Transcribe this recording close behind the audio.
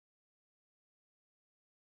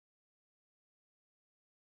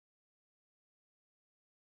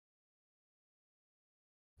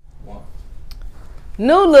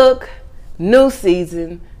New look, new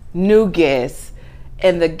season, new guest.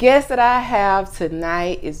 And the guest that I have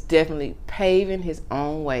tonight is definitely paving his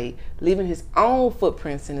own way, leaving his own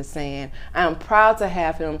footprints in the sand. I am proud to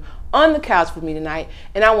have him on the couch with me tonight,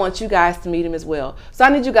 and I want you guys to meet him as well. So I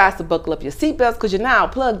need you guys to buckle up your seatbelts because you're now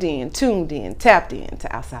plugged in, tuned in, tapped in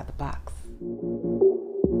to Outside the Box.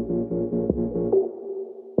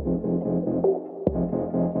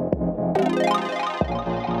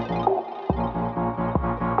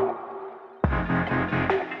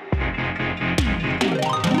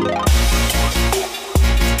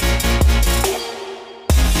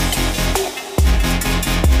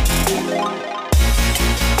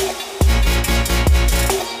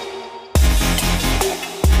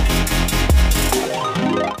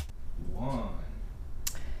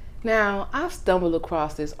 Now, I've stumbled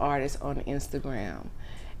across this artist on Instagram,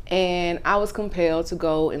 and I was compelled to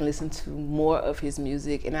go and listen to more of his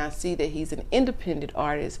music, and I see that he's an independent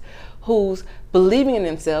artist who's believing in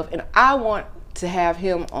himself, and I want to have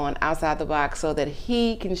him on Outside the Box so that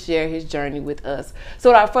he can share his journey with us.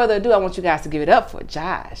 So without further ado, I want you guys to give it up for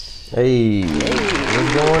Josh. Hey,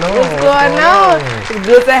 what's going on? What's going on? It's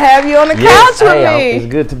good to have you on the couch with me. It's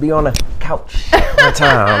good to be on the couch one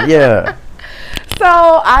time, yeah. So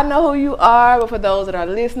I know who you are, but for those that are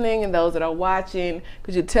listening and those that are watching,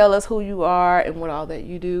 could you tell us who you are and what all that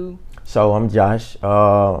you do? So I'm Josh.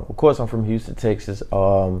 Of course, I'm from Houston, Texas.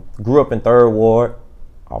 Grew up in 3rd Ward,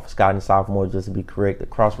 off of Scott and Sophomore, just to be correct,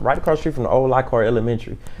 right across the street from the old Lockhart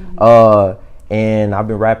Elementary. And I've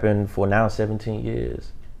been rapping for now 17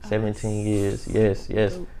 years. 17 years,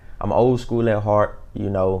 yes. I'm old school at heart,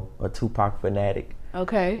 you know, a Tupac fanatic.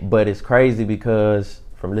 Okay. But it's crazy because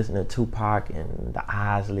from listening to Tupac and the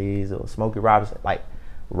Isleys or Smokey Robinson, like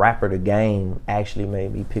Rapper the Game actually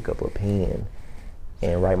made me pick up a pen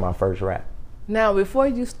and write my first rap. Now, before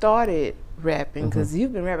you started rapping, because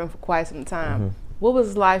you've been rapping for quite some time, what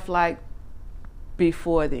was life like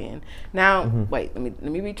before then? Now, wait, let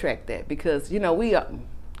me retract that, because you know we are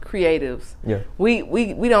creatives. Yeah. We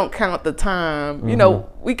don't count the time. You know,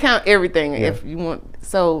 we count everything if you want.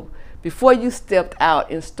 So before you stepped out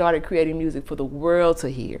and started creating music for the world to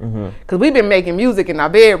hear, because we've been making music in our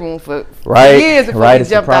bedroom for years before you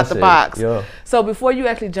jumped out the box. Yeah. So before you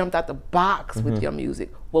actually jumped out the box with your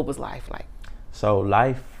music, what was life like? So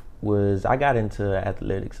life was, I got into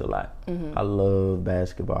athletics a lot. I love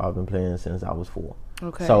basketball. I've been playing since I was 4.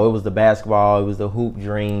 Okay. So it was the basketball, it was the hoop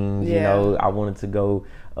dreams. You know, I wanted to go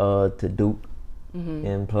to Duke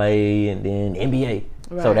and play, and then NBA.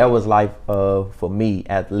 Right. So that was life for me,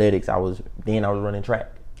 athletics. I was running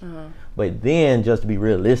track. But then, just to be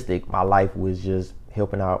realistic, my life was just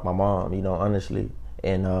helping out my mom, you know, honestly.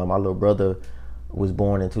 And my little brother was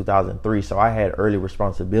born in 2003, so I had early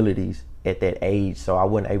responsibilities at that age, so I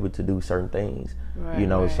wasn't able to do certain things, you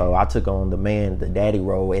know. So I took on the daddy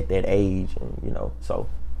role at that age, and you know, so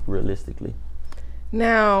realistically.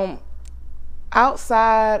 Now,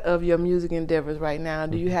 outside of your music endeavors right now,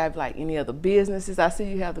 do you have like any other businesses? I see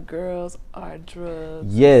you have the Girls Are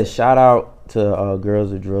Drugs. Yes, shout out to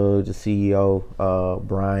Girls Are Drugs, the CEO,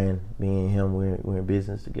 Brian. Me and him, we're in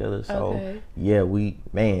business together. So yeah,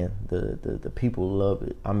 the people love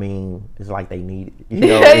it. I mean, it's like they need it. You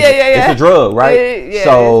know, it's a drug, right?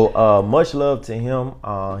 So much love to him.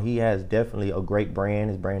 He has definitely a great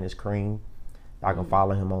brand. His brand is Cream. I can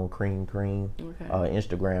follow him on Cream.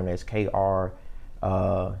 Instagram, that's KREAMNCREME.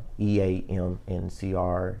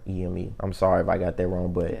 I'm sorry if I got that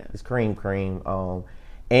wrong, but it's Cream.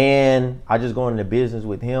 And I just go into business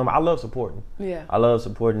with him. I love supporting. I love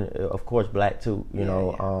supporting, of course, Black too, you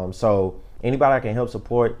know. So anybody I can help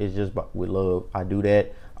support is just with love. I do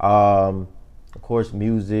that. Of course,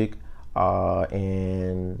 music,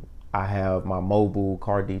 and I have my mobile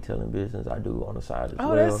car detailing business I do on the side as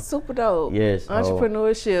well. Oh, that's super dope. Yes.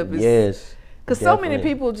 Entrepreneurship is, because so many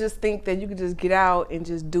people just think that you can just get out and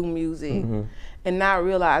just do music and not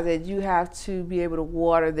realize that you have to be able to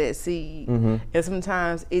water that seed. And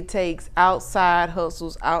sometimes it takes outside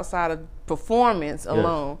hustles, outside of performance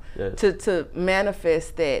alone to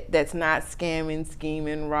manifest that's not scamming,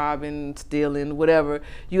 scheming, robbing, stealing, whatever.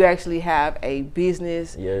 You actually have a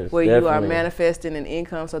business where you are manifesting an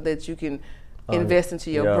income so that you can invest into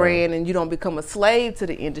your brand and you don't become a slave to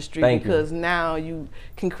the industry, because now you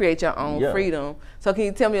can create your own freedom. So can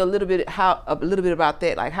you tell me a little bit about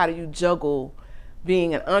that? Like, how do you juggle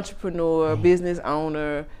being an entrepreneur, business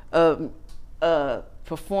owner,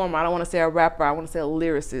 performer? I don't want to say a rapper, I want to say a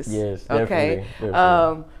lyricist. Yes, okay.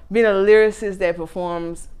 Definitely. Being a lyricist that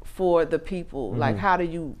performs for the people, like how do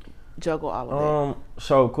you juggle all of that?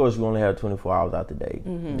 So of course you only have 24 hours out the day.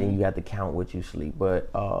 Then you have to count what you sleep. But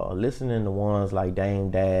listening to ones like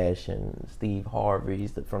Dame Dash and Steve Harvey,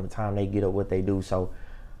 from the time they get up, what they do. So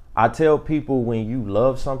I tell people, when you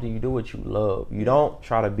love something, you do what you love. You don't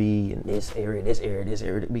try to be in this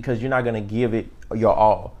area, because you're not gonna give it your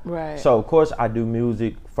all. Right. So of course I do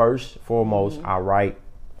music first, foremost. I write.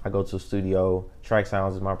 I go to a studio. Track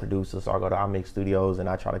Sounds is my producer, so I go to iMix Studios and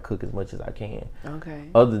I try to cook as much as I can. Okay.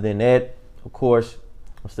 Other than that, of course,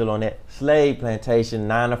 I'm still on that slave plantation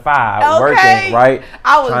 9 to 5 working, right?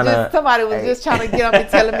 Somebody was just trying to get on me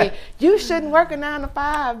telling me, you shouldn't work a 9 to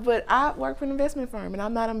 5, but I work for an investment firm and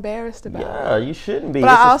I'm not embarrassed about it. Yeah, you shouldn't be. But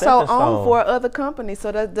I also own 4 other companies,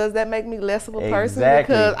 so does that make me less of a person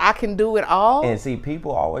because I can do it all? And see,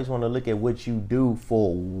 people always want to look at what you do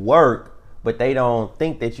for work, but they don't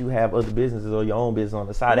think that you have other businesses or your own business on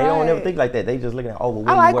the side. They don't ever think like that. They just looking at, oh, well,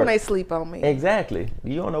 where I like you work. when they sleep on me. Exactly.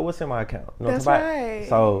 You don't know what's in my account. You know That's right.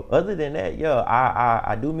 So other than that, yeah,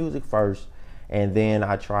 I do music first, and then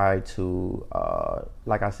I try to,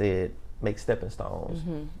 like I said, make stepping stones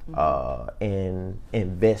and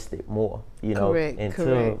invest it more,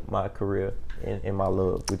 into my career and my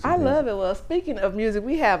love. Which is I love it. Well, speaking of music,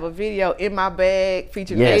 we have a video, In My Bag,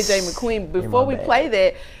 featuring AJ McQueen. Before we play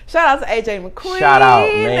that, shout out to AJ McQueen. Shout out,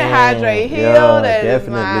 man. Hydrate Hill. Yeah,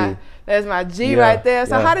 definitely. That's my G right there.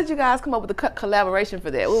 So how did you guys come up with the collaboration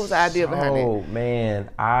for that? What was the idea behind it? Oh,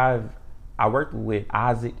 man, I worked with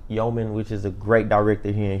Isaac Yeoman, which is a great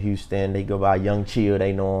director here in Houston. They go by Young Chill,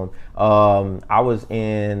 they know him. I was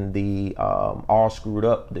in the All Screwed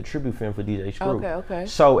Up, the tribute film for DJ Screw. Okay.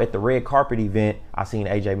 So at the red carpet event, I seen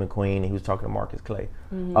AJ McQueen, and he was talking to Marcus Clay.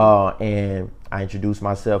 And I introduced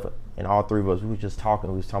myself, and all 3 of us, we were just talking.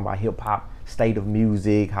 We was talking about hip hop, state of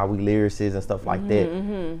music, how we lyricists and stuff like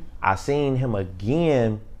that. I seen him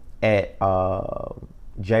again at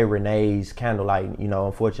Jay Renee's Candlelight.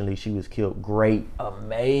 Unfortunately she was killed. Great,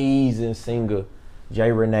 amazing singer,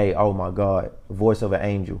 Jay Renee. Oh my God, voice of an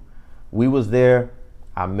angel. We was there.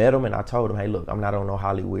 I met him and I told him, hey, look, I'm not on no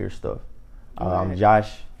Hollywood stuff. I'm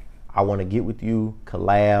Josh. I want to get with you,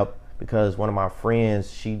 collab, because one of my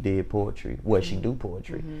friends, she did poetry. Well, she do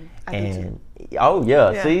poetry. And oh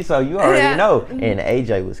yeah, see, so you already know. And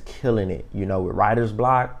AJ was killing it, with Writer's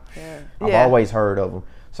Block. I've always heard of him.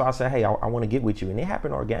 So I said, hey, I want to get with you. And it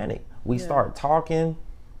happened organic. We started talking.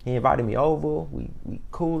 He invited me over. We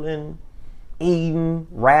cooling, eating,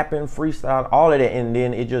 rapping, freestyle, all of that. And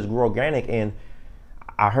then it just grew organic. And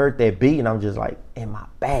I heard that beat and I'm just like, in my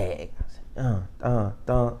bag. I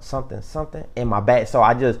said, something in my bag. So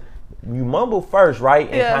you mumble first, right?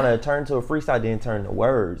 And kind of turn to a freestyle, then turn to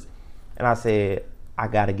words. And I said, I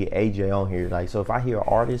got to get AJ on here. Like, so if I hear an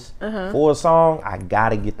artist for a song, I got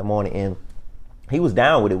to get them on it. And he was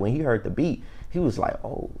down with it. When he heard the beat, he was like,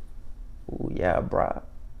 oh yeah, bruh.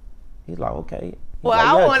 He's like, okay.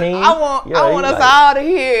 Well, like, I want us all to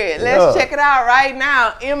hear it. Let's check it out right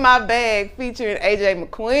now. In My Bag, featuring AJ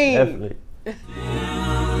McQueen. Definitely.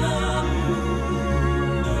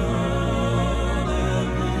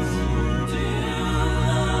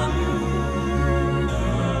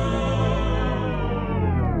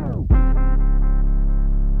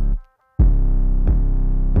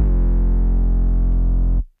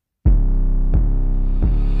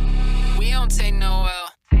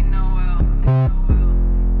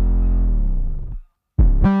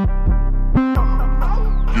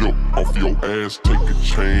 Take a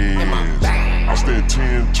chance. I stand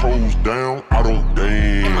 10 toes down, I don't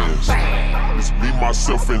dance. It's me,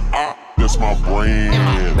 myself, and I, that's my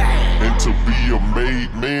brand. And to be a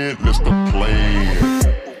made man, that's the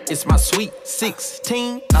plan. It's my sweet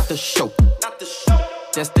 16, not the show.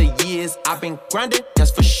 That's the years I've been grinding,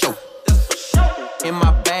 that's for sure. In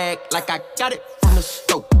my bag, like I got it from the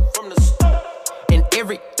stove. And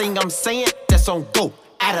everything I'm saying, that's on go.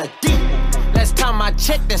 At a D. Last time I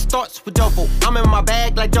checked, that starts with double. I'm in my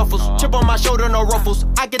bag like duffels. Chip on my shoulder, no ruffles.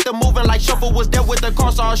 I get the moving like shuffle. Was there with the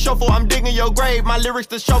car, so I shuffle. I'm digging your grave, my lyrics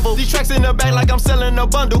the shovel. These tracks in the bag like I'm selling a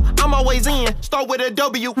bundle. I'm always in, start with a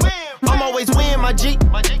W. I'm always win, my G.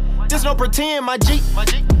 There's no pretend, my G.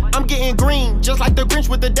 I'm getting green, just like the Grinch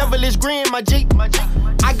with the devilish grin, my G.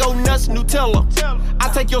 I go nuts, Nutella. I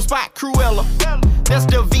take your spot, Cruella. That's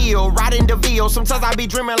the Ville, riding the Ville. Sometimes I be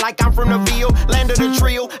dreaming like I'm from the Ville. Land of the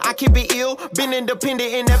trio, I keep it ill. Been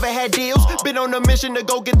independent and never had deals. Been on a mission to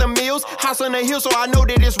go get the meals. House on the hill, so I know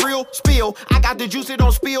that it's real. Spill, I got the juice, it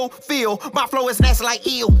don't spill. Feel, my flow is nasty like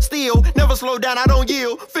eel. Still, never slow down, I don't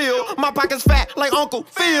yield. Feel, my pocket's fat like Uncle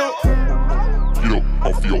Phil. Get up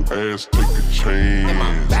off your ass, take a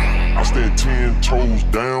chance. I stand 10 toes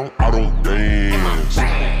down, I don't dance.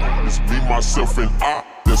 It's me, myself, and I,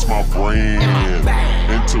 that's that's my brand.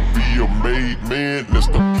 And to be a made man, that's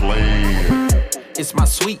the plan. It's my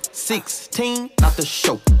sweet 16, not the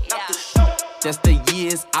show. That's the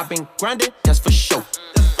years I've been grinding, that's for sure.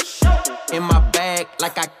 In my bag,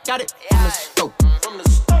 like I got it from the stove.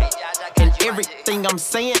 And everything I'm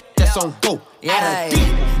saying, that's on go. Yeah,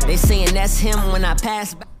 they saying that's him when I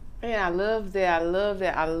pass by. Man, I love that. I love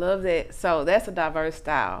that. I love that. So that's a diverse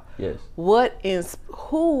style. Yes.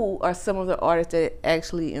 Who are some of the artists that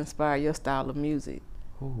actually inspire your style of music?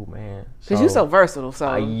 Oh man, because you're so versatile. So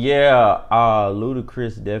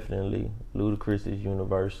Ludacris definitely. Ludacris is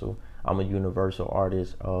universal. I'm a universal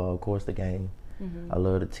artist. Of course, The Game. I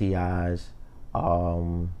love the T.I.s.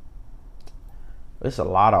 It's a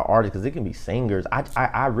lot of artists because it can be singers.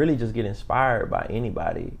 I really just get inspired by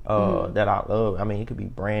anybody that I love. I mean, it could be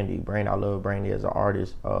Brandy. I love Brandy as an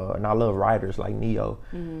artist, and I love writers like Neo.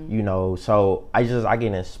 You know, so I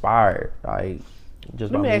get inspired. Like,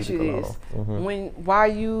 just let me ask you this: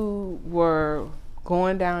 while you were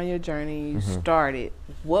going down your journey, you started.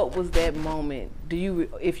 What was that moment?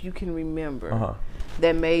 If you can remember,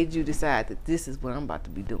 that made you decide that this is what I'm about to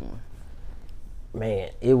be doing? Man,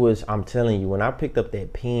 it was, I'm telling you, when I picked up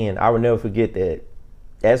that pen, I will never forget that.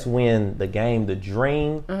 That's when The Game, The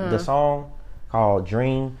Dream, the song called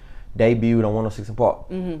Dream, debuted on 106 & Park.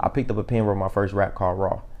 I picked up a pen, wrote my first rap called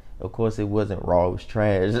Raw. Of course, it wasn't raw, it was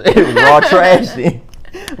trash. It was raw trash then.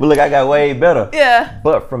 But look, I got way better. Yeah.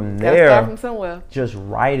 But from there, start from somewhere. Just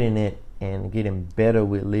writing it and getting better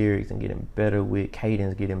with lyrics and getting better with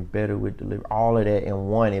cadence, getting better with delivery, all of that in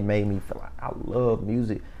one, it made me feel like I love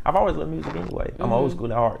music. I've always loved music anyway. I'm old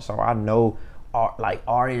school art, so I know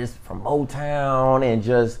artists from Motown and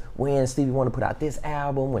just when Stevie Wonder put out this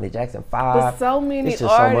album, when the Jackson 5. But so many it's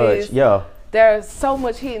just artists, so much. Yeah. There's so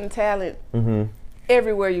much hidden talent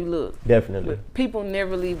everywhere you look. Definitely. But people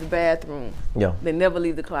never leave the bathroom. Yeah. They never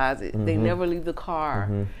leave the closet. They never leave the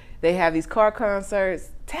car. They have these car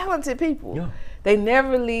concerts. Talented people. Yeah. They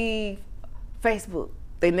never leave Facebook.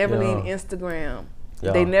 They never leave Instagram.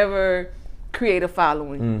 Yeah. They never create a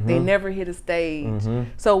following. They never hit a stage.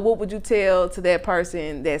 So what would you tell to that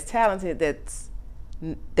person that's talented,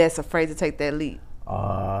 that's afraid to take that leap?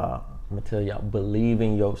 I'm gonna tell y'all, believe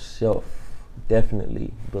in yourself.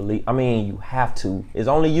 Definitely believe. I mean, you have to. It's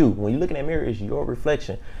only you. When you're looking in the mirror, it's your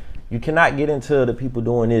reflection. You cannot get into the people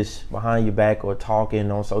doing this behind your back or talking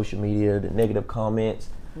on social media, the negative comments.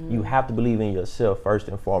 You have to believe in yourself first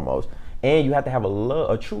and foremost. And you have to have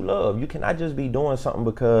a true love. You cannot just be doing something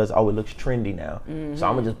because, it looks trendy now. So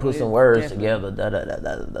I'm gonna just put some words together.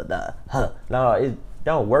 No, it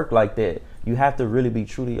don't work like that. You have to really be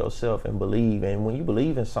true to yourself and believe. And when you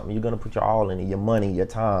believe in something, you're gonna put your all in it, your money, your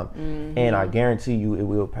time. And I guarantee you it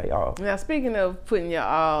will pay off. Now, speaking of putting your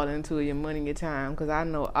all into it, your money, your time, because I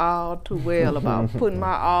know all too well about putting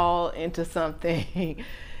my all into something.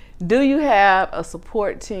 Do you have a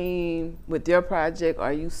support team with your project? Or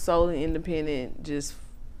are you solely independent, just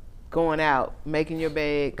going out, making your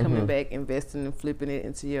bag, coming back, investing and flipping it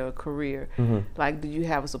into your career? Like, do you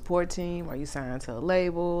have a support team? Are you signed to a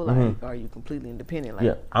label? Like, are you completely independent? Like,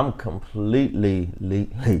 yeah, I'm completely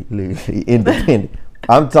independent.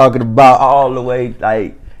 I'm talking about all the way,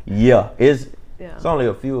 like, it's only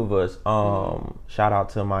a few of us. Shout out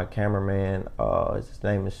to my cameraman. His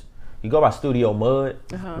name is, you go by Studio Mud.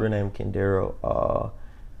 Real name Kendero.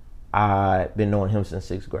 I've been knowing him since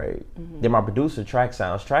 6th grade. Then my producer, Track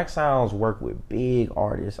Sounds. Track Sounds work with big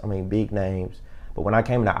artists, big names. But when I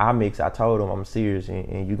came to iMix, I told him I'm serious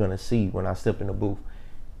and you're gonna see when I step in the booth.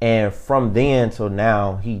 And from then till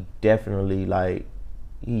now, he definitely,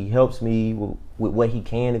 he helps me with what he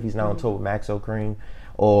can if he's not on tour with Maxo Cream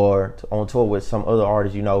or on tour with some other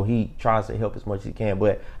artists. He tries to help as much as he can.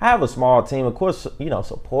 But I have a small team, of course,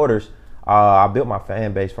 supporters. I built my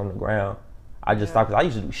fan base from the ground. I just thought, because I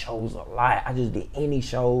used to do shows a lot. I just did any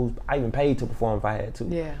shows. I even paid to perform if I had to.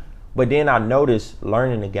 Yeah. But then I noticed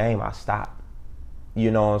learning the game, I stopped.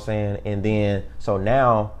 You know what I'm saying? And then, so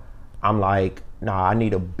now I'm like, nah, I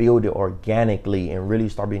need to build it organically and really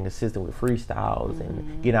start being consistent with freestyles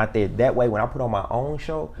and getting out there. That way, when I put on my own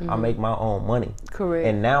show, I make my own money. Correct.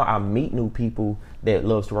 And now I meet new people that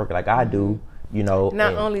loves to work like I do.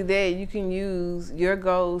 Not only that, you can use your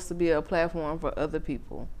goals to be a platform for other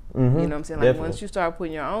people. You know what I'm saying? Like, definitely. Once you start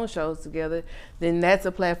putting your own shows together, then that's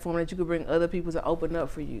a platform that you could bring other people to open up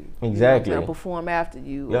for you. Exactly. Perform after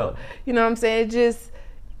you. Or, you know what I'm saying?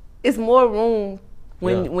 It's more room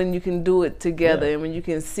when you can do it together and when you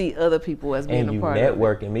can see other people as being a part of it. And you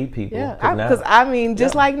network and meet people. Yeah, because I mean,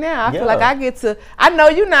 just like now, I feel like I get to. I know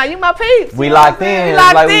you now. You my peeps. We locked in. We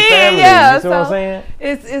locked like in. We family. Yeah, you see what I'm saying?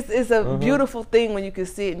 It's a beautiful thing when you can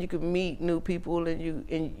sit and you can meet new people and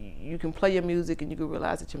you can play your music and you can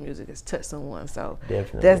realize that your music has touched someone. So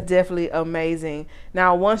that's definitely amazing.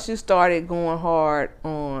 Now, once you started going hard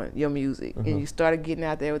on your music and you started getting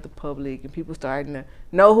out there with the public and people starting to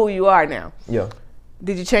know who you are now. Yeah.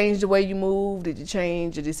 Did you change the way you move? Did you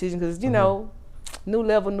change your decision? Because, you know, new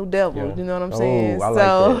level, new devil. Yeah. You know what I'm saying? I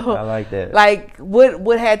like that. Like,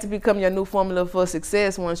 what had to become your new formula for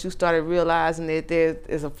success once you started realizing that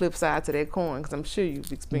there's a flip side to that coin? Because I'm sure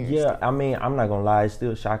you've experienced it. I mean, I'm not going to lie. It's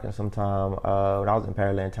still shocking sometimes. When I was in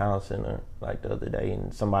Pearland Town Center, like, the other day,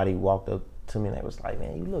 and somebody walked up to me and they was like,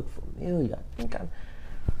 man, you look familiar. I think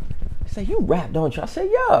He said, you rap, don't you? I said,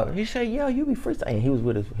 yeah. He said, yeah, you be freestyling. And he was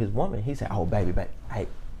with his woman. He said, oh, baby, hey,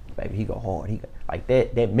 baby, he go hard. He go, like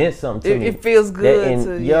that meant something to me. It feels good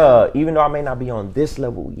to you. Yeah, even though I may not be on this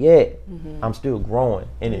level yet, I'm still growing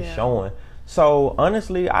and it's showing. So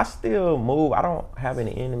honestly, I still move. I don't have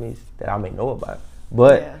any enemies that I may know about.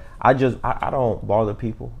 But I don't bother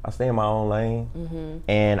people. I stay in my own lane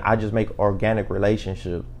and I just make organic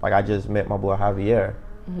relationships. Like I just met my boy Javier.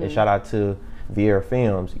 And shout out to Vieira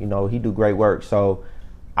Films, you know, he do great work. So,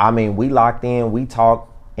 I mean, we locked in, we talk,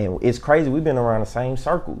 and it's crazy. We've been around the same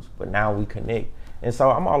circles, but now we connect. And so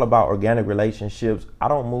I'm all about organic relationships. I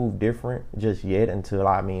don't move different just yet until,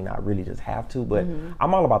 I really just have to, but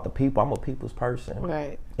I'm all about the people. I'm a people's person.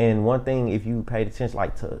 Right. And one thing, if you paid attention,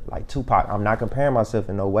 like Tupac, I'm not comparing myself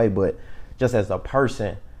in no way, but just as a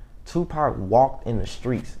person, Tupac walked in the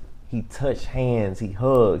streets. He touched hands, he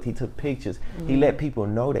hugged, he took pictures. He let people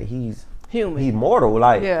know that he's human. He's mortal.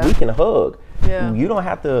 Like, we can hug. Yeah. You don't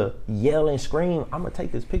have to yell and scream, I'm going to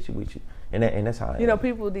take this picture with you. And that's how I am. You know,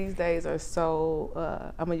 people these days are so,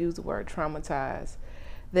 I'm going to use the word traumatized,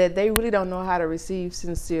 that they really don't know how to receive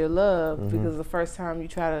sincere love because the first time you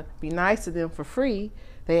try to be nice to them for free,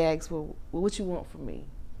 they ask, well, what you want from me?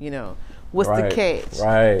 You know, what's the catch?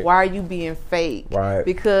 Right. Why are you being fake? Right.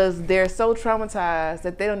 Because they're so traumatized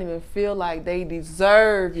that they don't even feel like they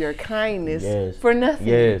deserve your kindness for nothing.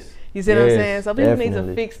 Yes. You see what I'm saying? So people need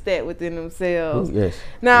to fix that within themselves. Ooh, yes.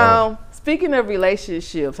 Now, speaking of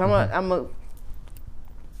relationships, I'm a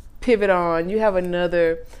pivot on. You have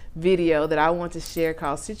another video that I want to share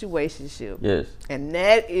called Situationship. Yes. And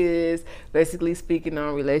that is basically speaking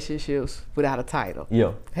on relationships without a title.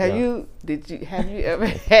 Yeah. Have you ever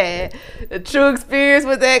had a true experience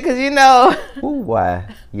with that? Because you know. Ooh,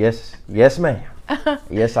 why? Yes, ma'am.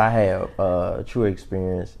 Yes, I have a true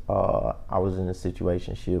experience. I was in a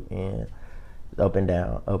situationship and up and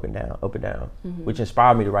down, up and down, up and down, which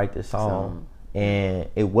inspired me to write this song. And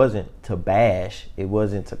it wasn't to bash. It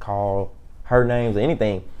wasn't to call her names or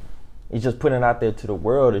anything. It's just putting it out there to the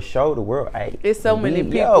world to show the world, hey, it's so many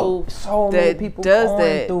people does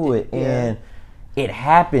that through it, and it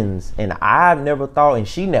happens. And I never thought, and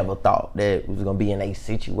she never thought that it was gonna be in a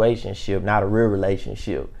situationship, not a real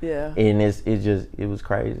relationship. Yeah, and it was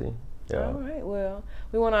crazy. Yeah. All right, well,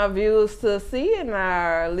 we want our viewers to see and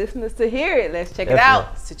our listeners to hear it. Let's check it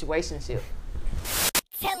out. Situationship.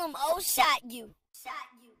 Tell them O shot you.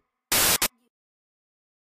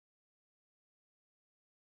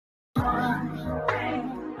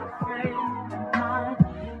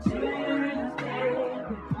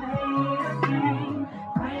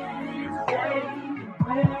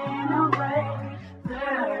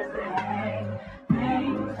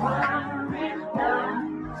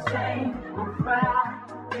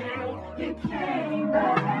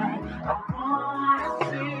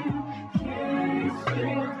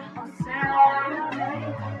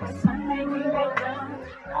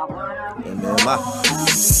 Hey man,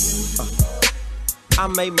 I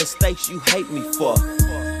made mistakes you hate me for.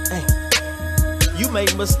 Hey. You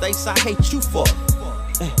made mistakes I hate you for.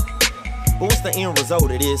 Hey. But what's the end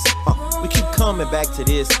result of this? We keep coming back to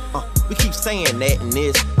this. We keep saying that and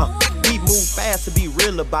this. We move fast to be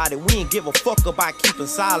real about it. We ain't give a fuck about keeping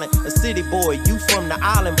silent. A city boy, you from the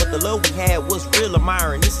island, but the love we had was real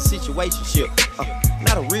admiring. This is a situationship,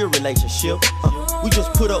 not a real relationship. We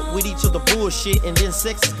just put up with each other bullshit and then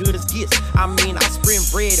sex as good as gets. I mean, I spread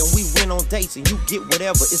bread and we went on dates and you get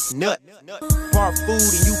whatever, it's nut. Bar food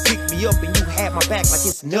and you pick me up and you had my back like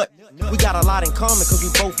it's nut. We got a lot in common cause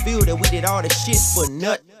we both feel that we did all this shit for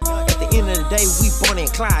nut. At the end of the day, we Bonnie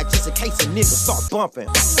and Clyde just in case a nigga start bumping.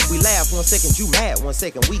 We laugh 1 second, you mad 1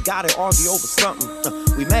 second. We gotta argue over something.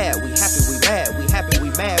 We mad, we happy, we mad, we happy,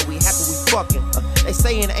 we mad, we happy, we fucking. They They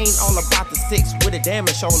say it ain't all about the sex, with a damn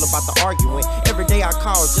it's all about the arguing. Every day I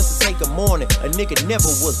call just to say good morning. A nigga never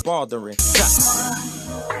was bothering.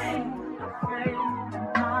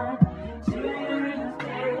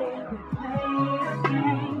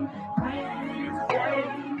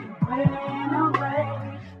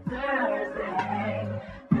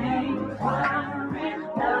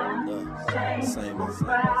 Same as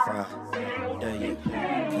Friday. Yeah, you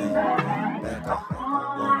came back up.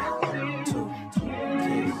 1, 2, kiss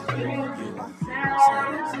you.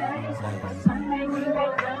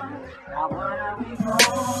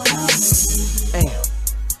 Damn,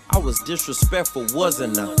 I was disrespectful,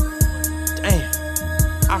 wasn't I? Damn,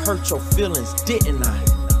 I hurt your feelings, didn't I?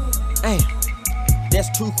 Damn, that's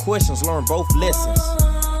 2 questions, learn both lessons.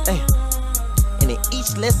 Damn, and in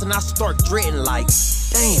each lesson I start dreading like,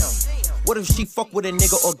 damn. What if she fuck with a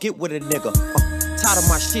nigga or get with a nigga? Tired of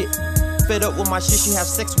my shit, fed up with my shit, she have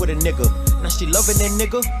sex with a nigga. Now she loving that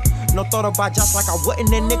nigga, no thought about just like I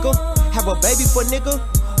wasn't that nigga. Have a baby for nigga,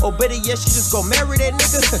 or better yet, she just gon' marry that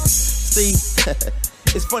nigga. See,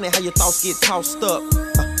 it's funny how your thoughts get tossed up.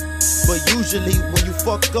 But usually when you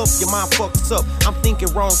fuck up, your mind fucks up. I'm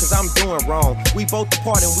thinking wrong cause I'm doing wrong. We both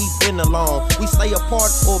apart and we been alone. We stay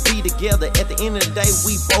apart or be together. At the end of the day,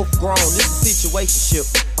 we both grown. This is a situationship.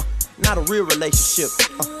 Not a real relationship.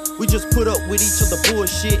 We just put up with each other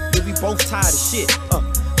bullshit if we both tired of shit.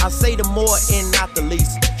 I say the more and not the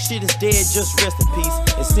least. Shit is dead, just rest in peace.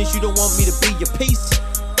 And since you don't want me to be your peace,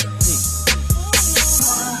 peace.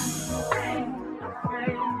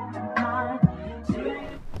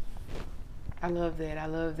 I love that. I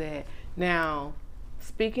love that. Now,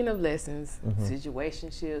 speaking of lessons,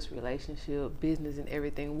 situationships, relationship, business, and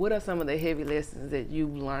everything, what are some of the heavy lessons that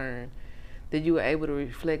you've learned that you were able to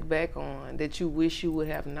reflect back on that you wish you would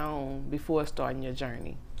have known before starting your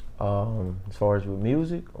journey? As far as with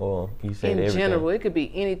music, or you said in everything? general, it could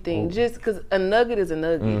be anything. Just because a nugget is a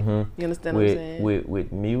nugget. You understand what I'm saying?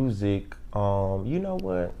 With music, you know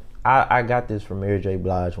what? I got this from Mary J.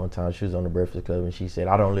 Blige one time. She was on the Breakfast Club and she said,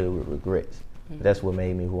 "I don't live with regrets." That's what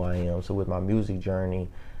made me who I am. So with my music journey,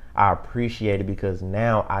 I appreciate it because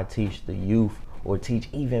now I teach the youth, or teach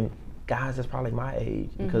even guys that's probably my age,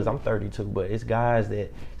 because I'm 32, but it's guys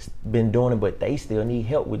that been doing it, but they still need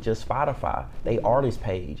help with just Spotify, they artist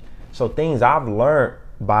page. So things I've learned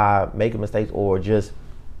by making mistakes or just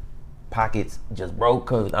pockets just broke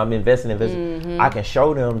because I'm investing. I can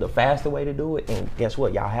show them the faster way to do it, and guess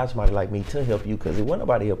what? Y'all have somebody like me to help you because there wasn't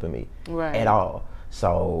nobody helping me at all.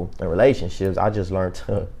 So in relationships, I just learned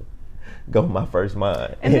to go my first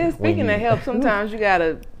mind. And then speaking of help, sometimes you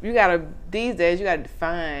gotta these days you gotta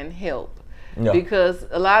define help, because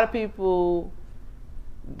a lot of people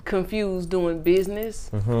confuse doing business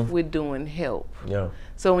with doing help.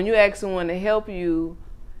 So when you ask someone to help you,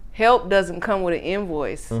 help doesn't come with an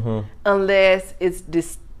invoice unless it's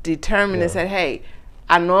determined and said, hey,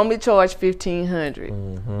 I normally charge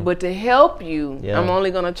 $1,500, but to help you, I'm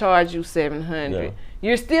only gonna charge you $700.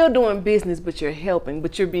 You're still doing business, but you're helping,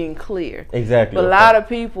 but you're being clear. Exactly. But a lot of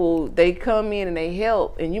people, they come in and they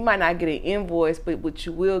help, and you might not get an invoice, but what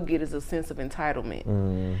you will get is a sense of entitlement.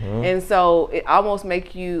 And so it almost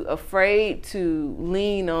makes you afraid to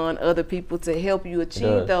lean on other people to help you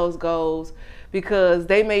achieve those goals, because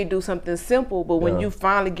they may do something simple, but when you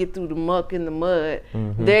finally get through the muck and the mud,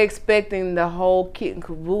 they're expecting the whole kit and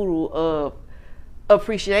caboodle of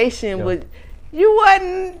appreciation, but you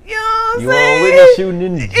wasn't, you know what I'm saying? You weren't shooting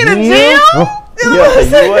in the gym? In a gym?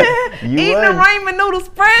 You eating the ramen noodle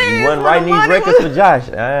spread. You wasn't writing these records for Josh.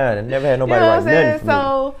 I never had nobody write nothing for me.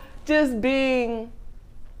 So just being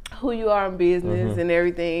who you are in business and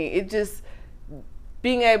everything, it just,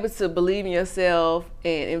 being able to believe in yourself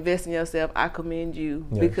and invest in yourself, I commend you,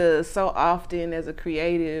 because so often as a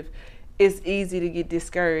creative, it's easy to get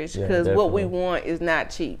discouraged because what we want is not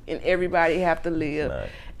cheap, and everybody have to live.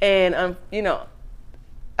 And you know,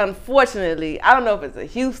 unfortunately, I don't know if it's a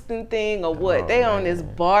Houston thing or what, they on this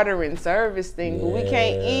bartering service thing, but we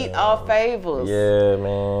can't eat off favors.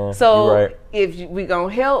 So if we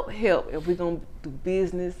gonna help. If we gonna do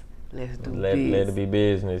business, let's do business. Let it be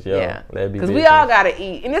business, Let it be business. Because we all gotta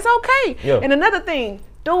eat, and it's okay. And another thing,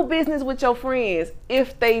 do business with your friends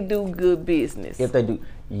if they do good business. If they do,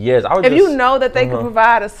 if you know that they can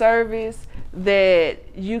provide a service that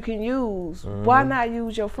you can use, why not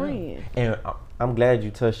use your friend? And I'm glad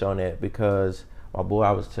you touched on that, because my boy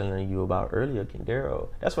I was telling you about earlier, Kendero,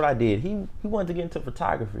 that's what I did. He wanted to get into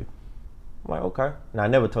photography. I'm like, okay. Now I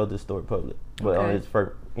never told this story public, but it's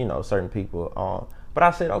for, you know, certain people. But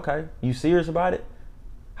I said, okay, you serious about it?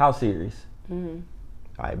 How serious?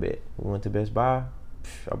 I bet. We went to Best Buy.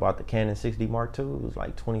 I bought the Canon 6D Mark II. It was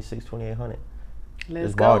like $2,600, $2,800.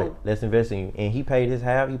 Let's bought it. Let's invest in you. And he paid his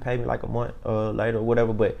half. He paid me like a month later or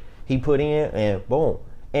whatever. But he put in and boom.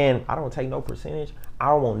 And I don't take no percentage. I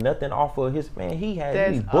don't want nothing off of his, man. He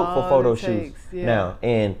had me booked for photo shoots now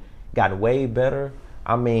and got way better.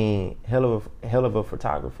 I mean, hell of a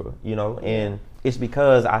photographer, you know. And it's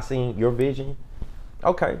because I seen your vision.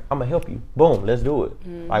 Okay, I'm gonna help you. Boom, let's do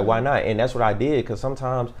it. Like, why not? And that's what I did, because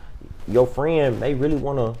sometimes your friend may really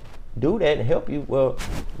want to do that and help you. Well,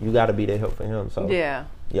 you got to be that help for him. So yeah.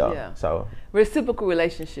 So reciprocal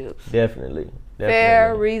relationships. Definitely.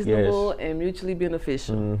 Fair, reasonable, and mutually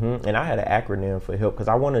beneficial. And I had an acronym for help because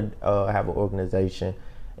I want to have an organization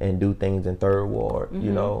and do things in Third Ward,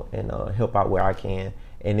 you know, and help out where I can.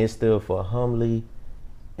 And it stood for humbly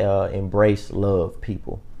embrace, love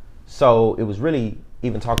people. So it was really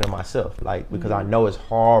even talking to myself, like, because I know it's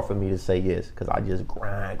hard for me to say yes, because I just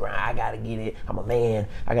grind. I gotta get it. I'm a man.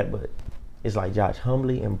 But it's like, Josh,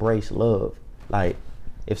 humbly embrace love. Like,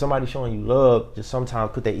 if somebody's showing you love, just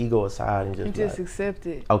sometimes put their ego aside and just accept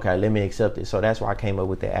it. Okay, let me accept it. So that's why I came up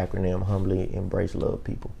with the acronym, humbly embrace love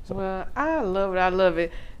people. So. Well, I love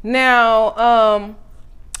it. Now,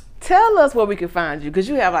 tell us where we can find you, because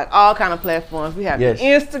you have like all kind of platforms. We have your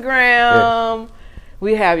Instagram.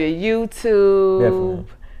 We have your YouTube. Definitely.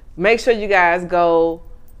 Make sure you guys go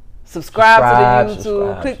subscribe to the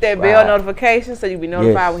YouTube. Click that bell notification so you'll be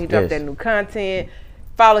notified when he drops that new content.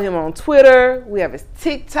 Follow him on Twitter. We have his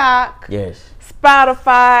TikTok.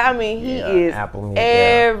 Spotify. I mean, he is Apple,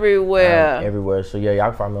 everywhere. Everywhere. So yeah, y'all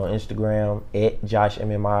can find me on Instagram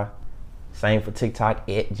 @JoshMMI. Same for TikTok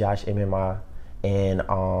 @JoshMMI. And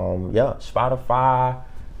Spotify,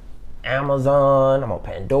 Amazon, I'm on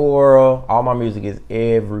Pandora. All my music is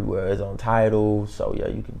everywhere. It's on Tidal. So yeah,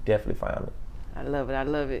 you can definitely find it. I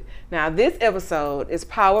love it. Now this episode is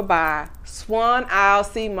powered by Swan Isle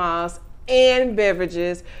Sea Moss and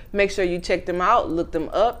Beverages. Make sure you check them out, look them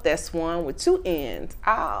up. That's Swan with 2 N's.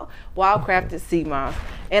 Wildcrafted Sea Moss.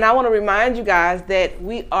 And I want to remind you guys that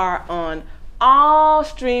we are on all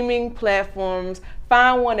streaming platforms.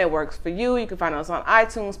 Find one that works for you. You can find us on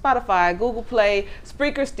iTunes, Spotify, Google Play,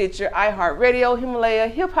 Spreaker, Stitcher, iHeartRadio, Himalaya,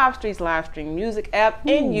 Hip Hop Streets live stream music app,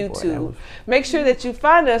 and YouTube. Make sure that you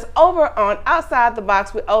find us over on Outside the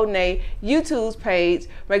Box with Onay YouTube's page.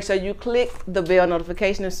 Make sure you click the bell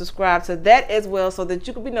notification and subscribe to that as well, so that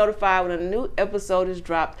you can be notified when a new episode is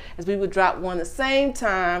dropped, as we would drop one the same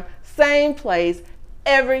time, same place,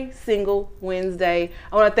 every single Wednesday.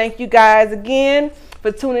 I want to thank you guys again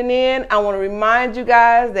for tuning in. I want to remind you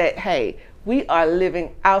guys that, hey, we are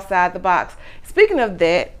living outside the box. Speaking of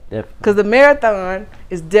that, because the marathon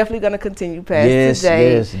is definitely going to continue past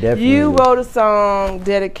today. Yes, definitely. You wrote a song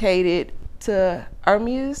dedicated to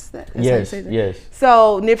Ermias. Yes.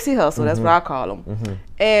 So Nipsey Hussle, that's what I call him.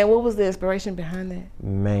 And what was the inspiration behind that?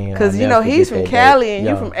 Man, because you know he's from Cali and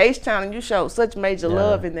you from H-Town, and you showed such major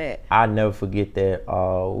love in that. I never forget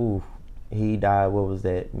that. He died. What was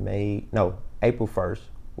that? April 1st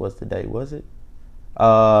was the day. Was it?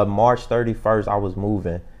 March 31st. I was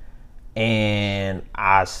moving, and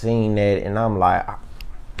I seen that, and I'm like,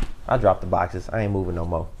 I dropped the boxes. I ain't moving no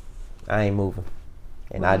more. I ain't moving,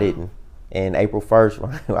 and I didn't. And April 1st,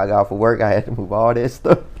 when I got off of work, I had to move all that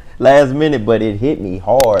stuff last minute, but it hit me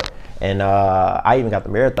hard. And I even got the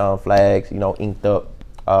marathon flags, inked up,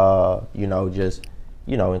 just,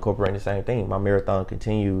 incorporating the same thing. My marathon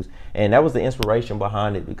continues. And that was the inspiration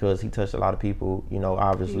behind it, because he touched a lot of people,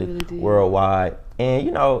 obviously really worldwide. And,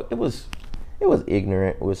 it was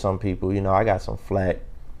ignorant with some people. I got some flack.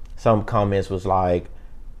 Some comments was like,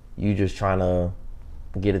 you just trying to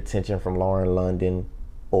get attention from Lauren London,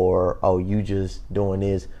 or, oh, you just doing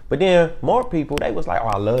this. But then more people, they was like, oh,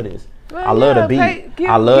 I love this. Well, I love the beat.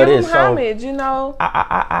 I love this. Give them homage,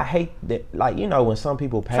 I hate that, like, when some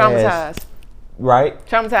people pass. Traumatized. Right?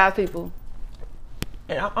 Traumatized people.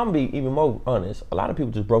 And I'm going to be even more honest. A lot of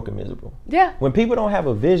people just broke and miserable. Yeah. When people don't have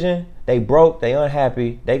a vision, they broke, they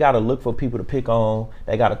unhappy, they got to look for people to pick on.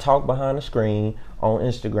 They got to talk behind the screen on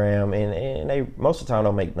Instagram, and they most of the time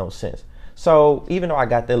don't make no sense. So even though I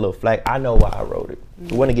got that little flack, I know why I wrote it.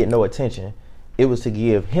 It wasn't to get no attention. It was to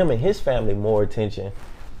give him and his family more attention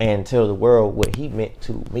and tell the world what he meant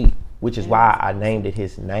to me, which is why I named it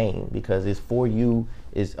his name, because it's for you,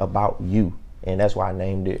 it's about you. And that's why I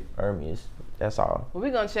named it Ermias. That's all. Well,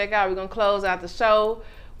 we're going to check out, we're going to close out the show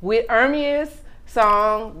with Ermias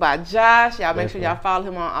song by Josh. Y'all make sure y'all follow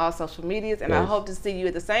him on all social medias, and I hope to see you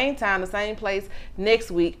at the same time, the same place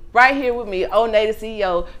next week, right here with me, Onay the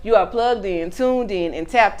CEO. You are plugged in, tuned in, and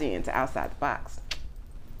tapped in to Outside the Box.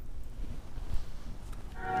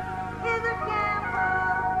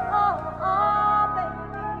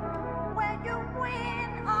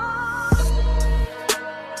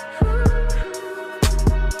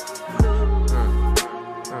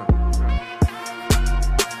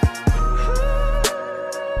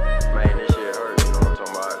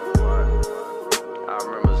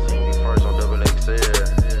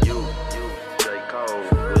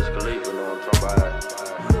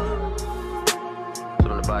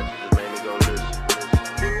 watch, just made me go listen.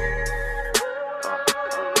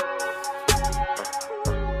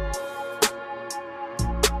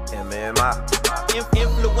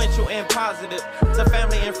 Influential and positive to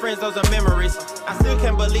family and friends, those are memories. I still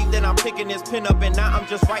can't believe that I'm picking this pen up and now I'm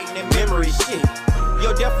just writing in memory. Shit,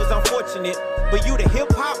 your death was unfortunate, but you the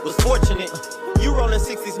hip hop was fortunate. You rolling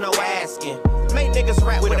 60s, no asking. Make niggas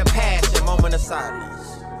rap with a passion. Moment of silence.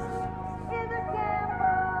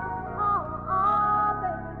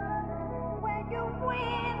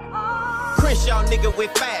 Y'all nigga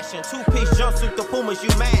with fashion, two-piece jumpsuit, the Pumas you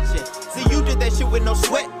matching. See, you did that shit with no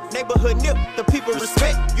sweat. Neighborhood nip, the people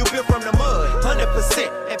respect. You built from the mud,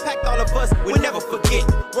 100%. Impact all of us, we never forget.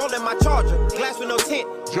 Rolling my Charger, glass with no tint.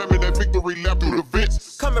 Jamming that victory lap through the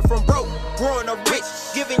vents. Coming from broke, growing up rich.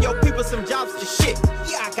 Giving your people some jobs to shit.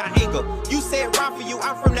 Yeah, I got anger. You said ride for you,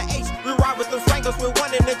 I'm from the H. We ride with them strangers, with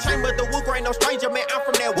one in the chamber. The Wook ain't no stranger, man, I'm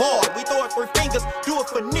from that wall. We throw it 3 fingers, do it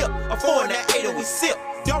for nip. A 4 and that 8 and we sip.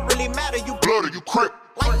 Don't really matter, you blood or you crip.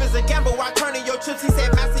 Life is a gamble while turning your chips. He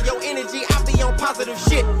said, master your energy, I be on positive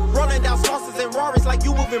shit. Rolling down sauces and Rarries like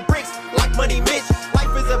you moving bricks. Like Money Mitch,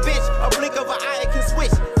 life is a bitch. A blink of an eye, it can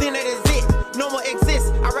switch. Then that is it, no more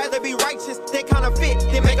exists. I'd rather be righteous than counterfeit,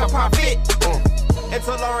 than make a profit. And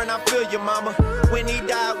to Lauren, I feel you, mama. When he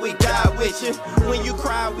died, we died with you. When you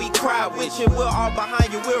cry, we cry with you. We're all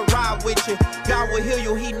behind you, we'll ride with you. God will heal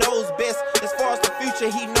you, he knows best. As far as the future,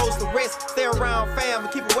 he knows the rest. Stay around fam,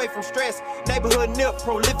 keep away from stress. Neighborhood nip,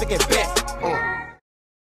 prolific at best.